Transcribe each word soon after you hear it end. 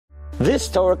This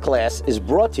Torah class is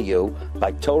brought to you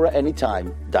by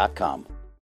TorahAnytime.com.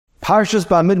 Parashat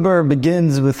Bamidbar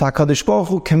begins with HaKadosh Baruch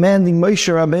Hu commanding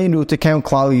Moshe Rabbeinu to count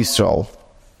Klal Yisrael.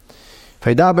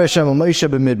 Vaydaber Hashem el Moshe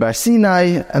b'Midbar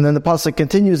Sinai, and then the pasuk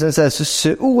continues and says,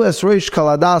 "Se'u es reish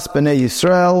kaladas b'nei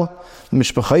Yisrael,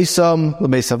 l'mishpachaisam,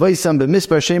 l'beis avaisam,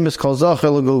 b'mispar shemes kol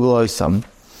zacher l'gulgulaisam."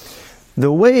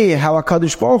 The way how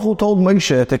HaKadosh Baruch Hu told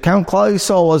Moshe to count Klal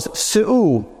Yisrael was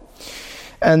Se'u.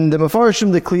 And the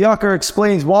Mefarshim, the Kli Yakar,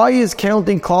 explains why is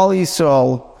counting Klal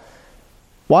Yisrael.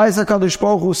 Why is HaKadosh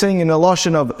Baruch Hu saying in a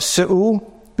lashon of Se'u?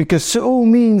 Because Se'u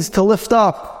means to lift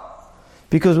up.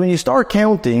 Because when you start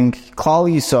counting Klal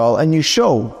Yisrael and you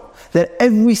show that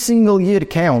every single year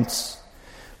counts,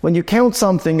 when you count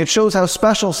something, it shows how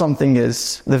special something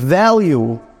is, the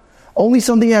value. Only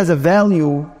something has a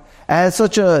value as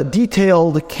such a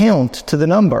detailed count to the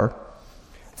number.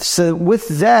 So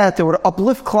with that, it would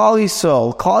uplift Klal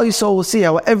Yisrael. Klal Yisrael will see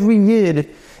how every year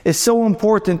is so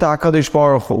important to HaKadosh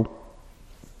Baruch Hu.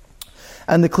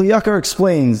 And the Kli Yakar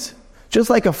explains,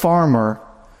 just like a farmer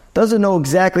doesn't know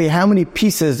exactly how many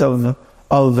pieces of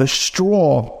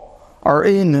straw are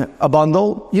in a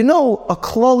bundle, you know a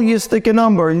klalistic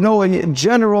number, you know a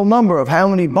general number of how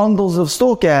many bundles of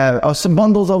stalk or some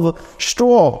bundles of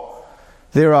straw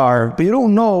there are, but you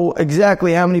don't know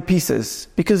exactly how many pieces,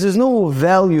 because there's no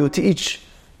value to each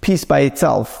piece by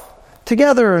itself.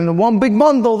 Together in one big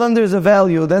bundle, then there's a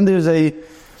value, then there's a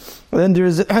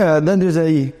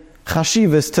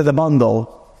chashivas to the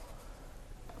bundle.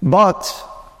 But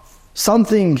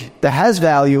something that has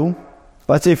value,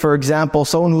 let's say for example,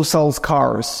 someone who sells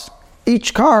cars.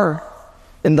 Each car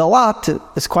in the lot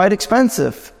is quite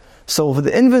expensive. So for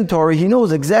the inventory, he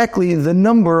knows exactly the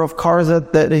number of cars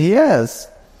that he has.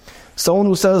 Someone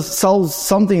who sells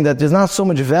something that there's not so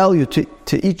much value to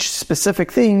each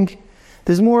specific thing,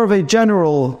 there's more of a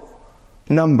general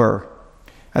number.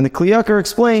 And the Kli Yakar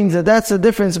explains that that's the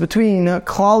difference between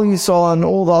Klal Yisrael and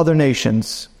all the other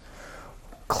nations.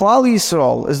 Klal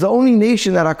Yisrael is the only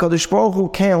nation that HaKadosh Baruch Hu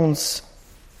counts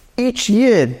each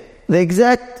year, the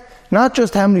exact, not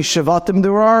just how many Shavatim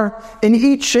there are, in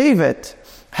each Shevet.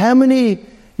 How many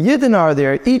Yidden are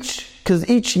there? Because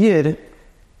each Yid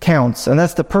counts. And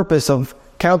that's the purpose of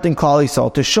counting Klal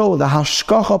Yisrael, to show the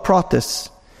Hashgacha Pratis,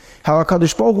 how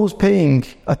HaKadosh Baruch Hu is paying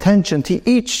attention to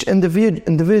each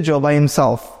individual by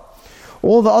himself.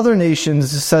 All the other nations,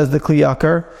 says the Kli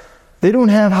Yakar, they don't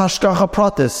have Hashgacha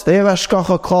Pratis, they have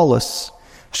Hashgacha Klalis.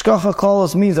 Hashgacha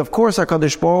Klalis means, of course,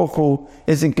 HaKadosh Baruch Hu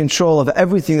is in control of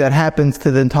everything that happens to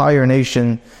the entire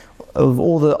nation, of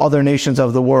all the other nations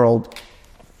of the world.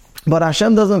 But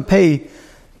Hashem doesn't pay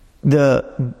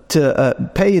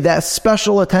that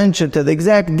special attention to the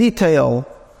exact detail,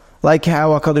 like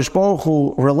how HaKadosh Baruch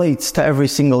Hu relates to every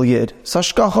single Yid.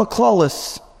 Hashgacha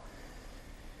Klalis.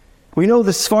 We know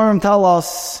the Sfarim tell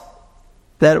us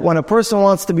that when a person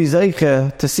wants to be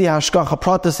Zeiche, to see Hashgacha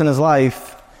Pratis in his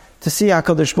life, to see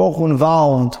HaKadosh Baruch Hu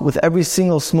involved with every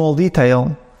single small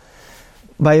detail,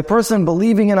 by a person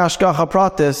believing in Hashgacha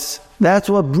Pratis, that's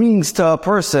what brings to a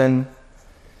person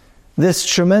this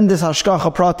tremendous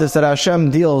Hashgacha Pratis that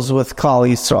Hashem deals with Klal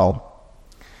Yisrael.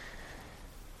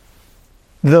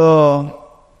 The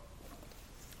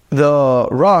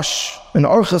Rosh, in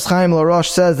Orchos Chaim LaRosh,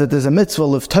 says that there's a mitzvah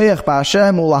l'vtoyach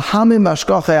b'Hashem u'lahamim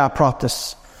hashgacha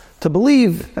pratis, to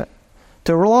believe,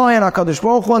 to rely on HaKadosh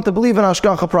Baruch Hu and to believe in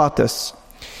Hashgacha Pratis.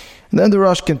 And then the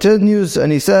Rosh continues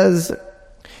and he says,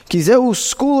 Ki zeu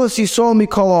skulas Yisrael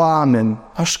mikol ha'amim.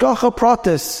 Hashgacha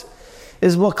Pratis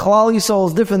is what Klal Yisrael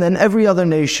is different than every other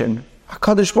nation.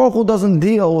 HaKadosh Baruch Hu doesn't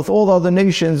deal with all the other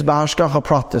nations by Hashgacha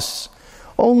Pratis,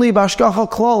 only by Hashgacha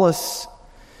Klalis.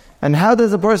 And how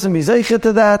does a person be zeicha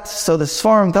to that? So the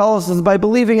Sfarim tell us is by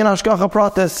believing in Hashgacha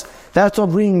Pratis. That's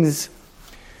what brings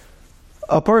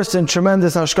a person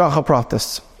tremendous Hashgacha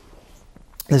Pratis.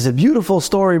 There's a beautiful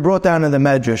story brought down in the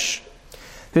Medrash.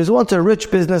 There's once a rich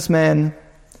businessman,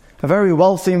 a very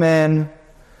wealthy man.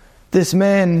 This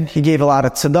man, he gave a lot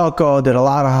of tzedakah, did a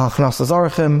lot of hachnasas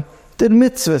archim, did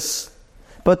mitzvahs.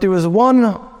 But there was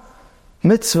one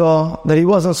mitzvah that he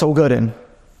wasn't so good in.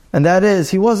 And that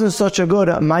is, he wasn't such a good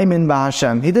maimin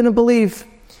b'Hashem. He didn't believe.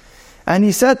 And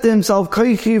he said to himself,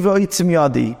 Koichi v'oitzim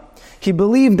yadi. He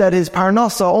believed that his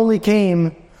parnasa only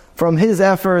came from his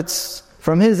efforts,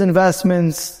 from his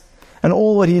investments, and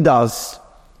all what he does.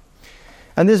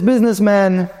 And this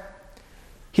businessman,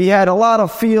 he had a lot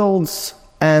of fields,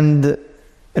 and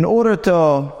in order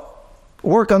to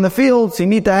work on the fields, he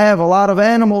needs to have a lot of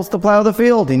animals to plow the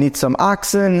field. He needs some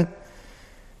oxen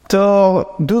to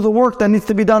do the work that needs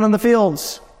to be done in the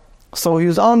fields. So he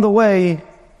was on the way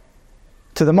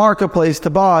to the marketplace to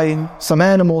buy some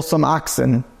animals, some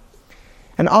oxen.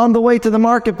 And on the way to the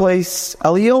marketplace,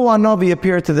 Eliyahu HaNavi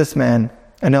appeared to this man.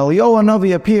 And Eliyahu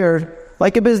HaNavi appeared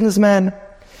like a businessman.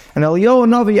 And Eliyahu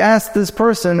HaNavi asked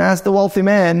the wealthy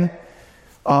man,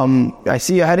 I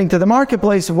see you heading to the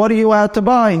marketplace. What are you out to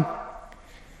buy?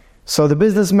 So the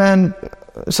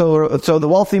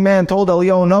wealthy man told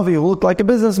Eliyahu HaNavi, who looked like a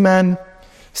businessman, he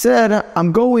said,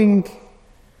 I'm going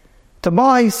to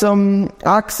buy some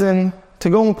oxen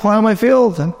to go and plow my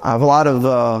field. I have a lot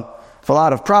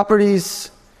of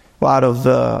properties, a lot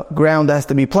of ground has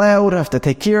to be plowed. I have to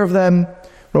take care of them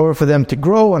in order for them to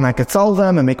grow, and I could sell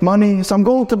them and make money. So I'm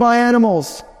going to buy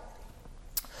animals.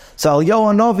 So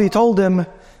Eliyahu HaNavi told him,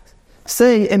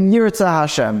 say, Im Yirtzeh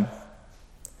Hashem.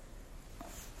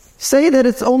 Say that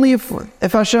it's only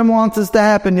if Hashem wants this to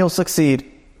happen, you'll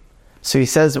succeed. So he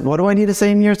says, what do I need to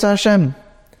say, Im Yirtzeh Hashem?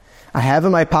 I have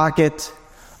in my pocket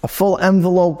a full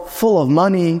envelope full of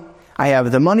money. I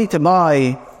have the money to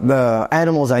buy the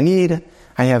animals I need.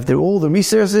 I have all the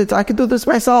resources. I can do this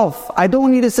myself. I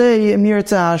don't need to say Im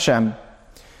Yirtzeh Hashem.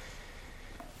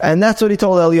 And that's what he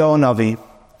told Eliyahu HaNavi.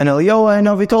 And Eliyahu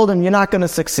HaNavi told him, you're not going to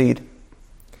succeed.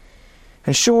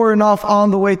 And sure enough,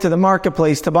 on the way to the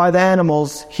marketplace to buy the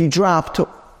animals, he dropped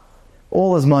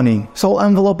all his money. His whole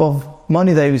envelope of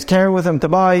money that he was carrying with him to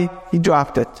buy, he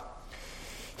dropped it.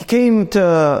 He came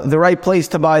to the right place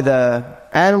to buy the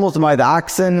animals, to buy the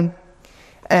oxen,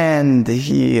 and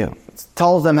he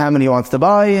tells them how many he wants to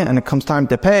buy, and it comes time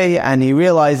to pay, and he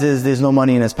realizes there's no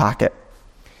money in his pocket.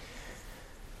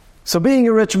 So being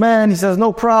a rich man, he says,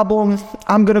 no problem,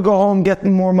 I'm going to go home, get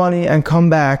more money, and come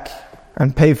back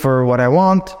and pay for what I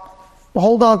want. But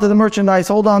hold on to the merchandise,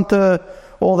 hold on to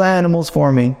all the animals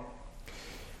for me.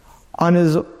 On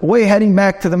his way heading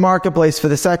back to the marketplace for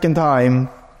the second time,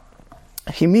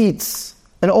 he meets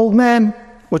an old man,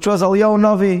 which was Eliyahu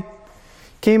HaNavi.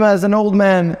 Came as an old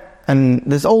man, and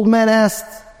this old man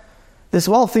asked this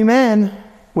wealthy man,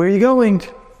 where are you going?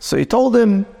 So he told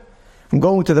him, I'm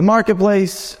going to the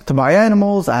marketplace to buy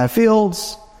animals, I have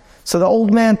fields. So the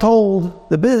old man told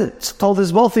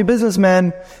this wealthy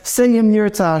businessman, say Im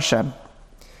Yirtzeh Hashem.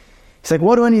 He's like,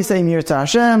 what do I need to say Im Yirtzeh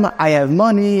Hashem? I have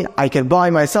money, I can buy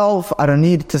myself, I don't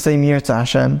need to say Im Yirtzeh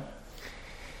Hashem.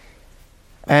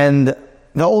 And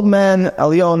the old man,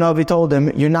 Eliyahu HaNavi, told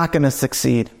him, you're not going to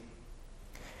succeed.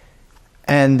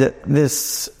 And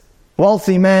this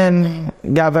wealthy man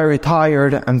got very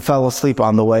tired and fell asleep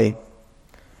on the way.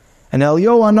 And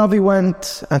Eliyahu HaNavi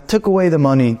went and took away the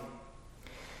money.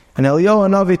 And Eliyahu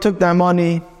HaNavi took that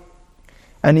money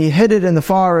and he hid it in the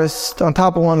forest on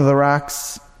top of one of the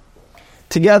rocks,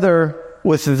 together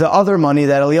with the other money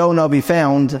that Eliyahu HaNavi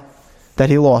found that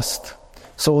he lost.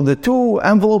 So the two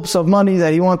envelopes of money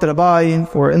that he wanted to buy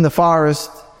were in the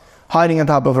forest, hiding on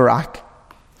top of a rock.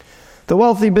 The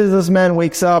wealthy businessman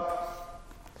wakes up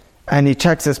and he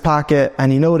checks his pocket and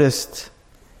he noticed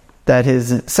that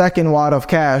his second wad of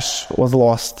cash was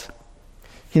lost.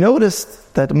 He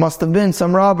noticed that it must have been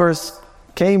some robbers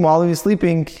came while he was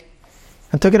sleeping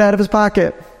and took it out of his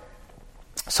pocket.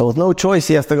 So with no choice,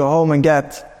 he has to go home and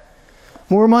get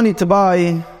more money to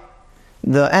buy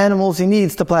the animals he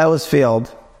needs to plow his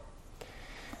field.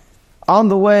 On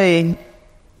the way,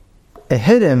 it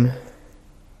hit him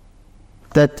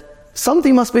that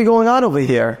something must be going on over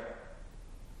here.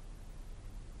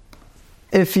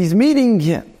 If he's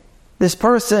meeting this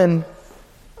person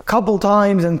a couple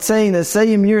times and saying that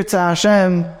say Im Yirtzeh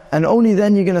Hashem, and only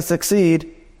then you're going to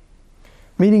succeed,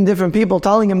 meeting different people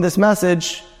telling him this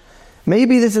message,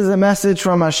 maybe this is a message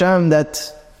from Hashem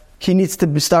that he needs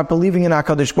to start believing in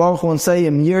HaKadosh Baruch Hu and say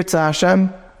Im Yirtzeh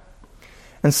Hashem.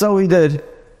 And so he did.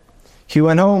 He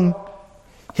went home,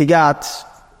 he got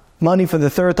money for the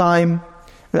third time,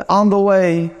 and on the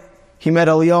way he met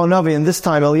Eliyahu HaNavi, and this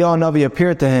time Eliyahu HaNavi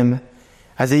appeared to him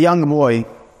as a young boy.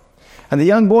 And the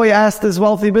young boy asked this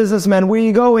wealthy businessman, where are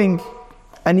you going?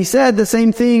 And he said the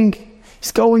same thing.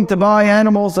 He's going to buy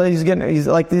animals. He's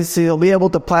like this. He'll be able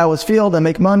to plow his field and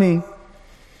make money.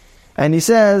 And he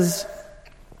says,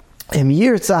 Im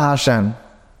Yirtzeh Hashem.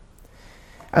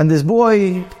 And this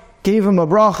boy gave him a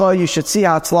bracha, you should see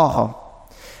Hatzlacha.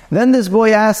 Then this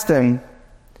boy asked him,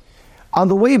 on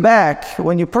the way back,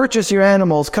 when you purchase your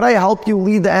animals, could I help you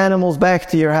lead the animals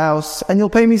back to your house and you'll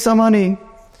pay me some money?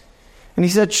 And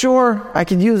he said, sure, I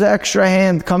could use an extra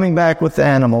hand coming back with the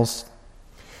animals.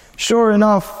 Sure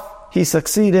enough, he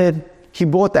succeeded. He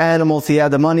bought the animals. He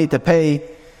had the money to pay.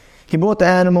 He bought the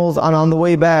animals, and on the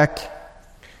way back,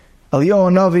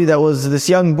 Eliyahu HaNavi, that was this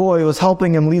young boy, was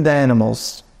helping him lead the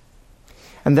animals.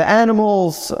 And the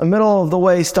animals, in the middle of the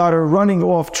way, started running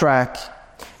off track.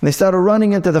 And they started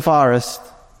running into the forest.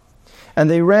 And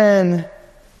they ran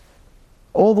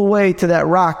all the way to that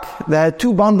rock that had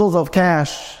 2 bundles of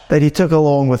cash that he took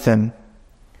along with him.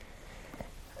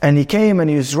 And he came and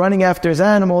he was running after his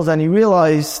animals, and he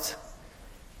realized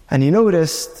and he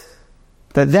noticed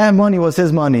that that money was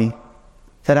his money,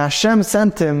 that Hashem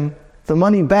sent him the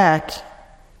money back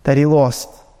that he lost.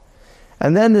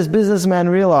 And then this businessman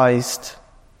realized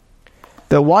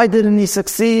that why didn't he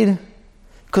succeed?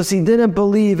 Because he didn't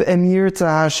believe in Yirtzeh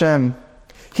Hashem.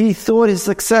 He thought his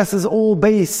success is all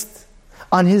based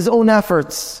on his own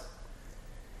efforts.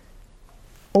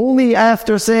 Only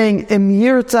after saying Im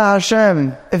Yirtzeh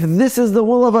Hashem, if this is the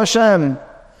will of Hashem,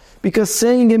 because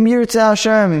saying Im Yirtzeh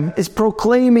Hashem is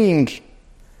proclaiming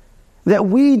that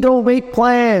we don't make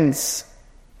plans.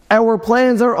 Our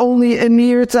plans are only Im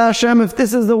Yirtzeh Hashem, if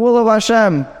this is the will of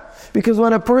Hashem. Because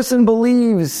when a person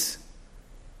believes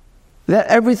that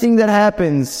everything that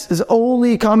happens is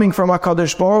only coming from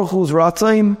HaKadosh Baruch Hu's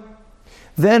Ratzim,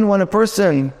 then when a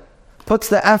person puts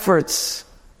the efforts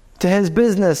to his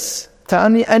business, to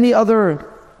any other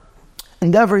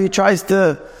endeavor he tries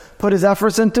to put his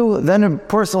efforts into, then a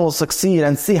person will succeed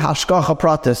and see Hashgacha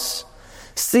Pratis.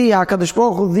 See HaKadosh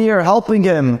Baruch Hu there helping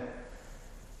him.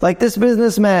 Like this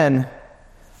businessman,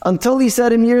 until he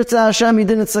said Im Yirtzeh Hashem, he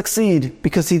didn't succeed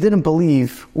because he didn't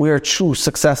believe where true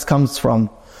success comes from.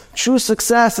 True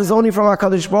success is only from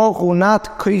HaKadosh Baruch Hu,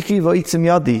 not Koichi V'Itzim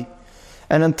Yadi.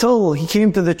 And until he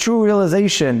came to the true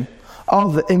realization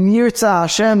of Im Yirtzeh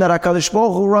Hashem, that HaKadosh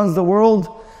Baruch Hu runs the world,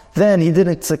 then he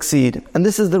didn't succeed. And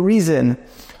this is the reason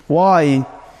why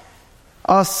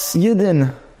us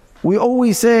Yidden, we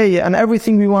always say, and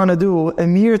everything we want to do,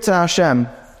 Im Yirtzeh Hashem.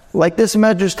 Like this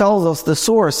Medrash tells us the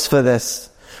source for this.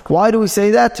 Why do we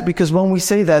say that? Because when we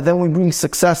say that, then we bring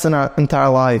success in our entire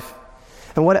life.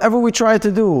 And whatever we try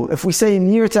to do, if we say Im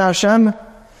Yirtzeh Hashem,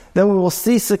 then we will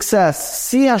see success,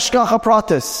 see Hashgacha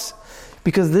Pratis.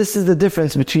 Because this is the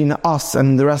difference between us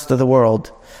and the rest of the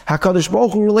world. HaKadosh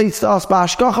Baruch Hu relates to us by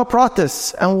Hashgacha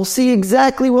Pratis, and we'll see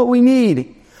exactly what we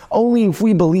need, only if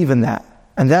we believe in that.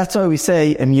 And that's why we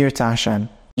say Im Yirtzeh Hashem.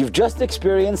 You've just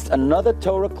experienced another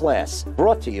Torah class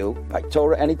brought to you by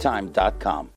TorahAnytime.com.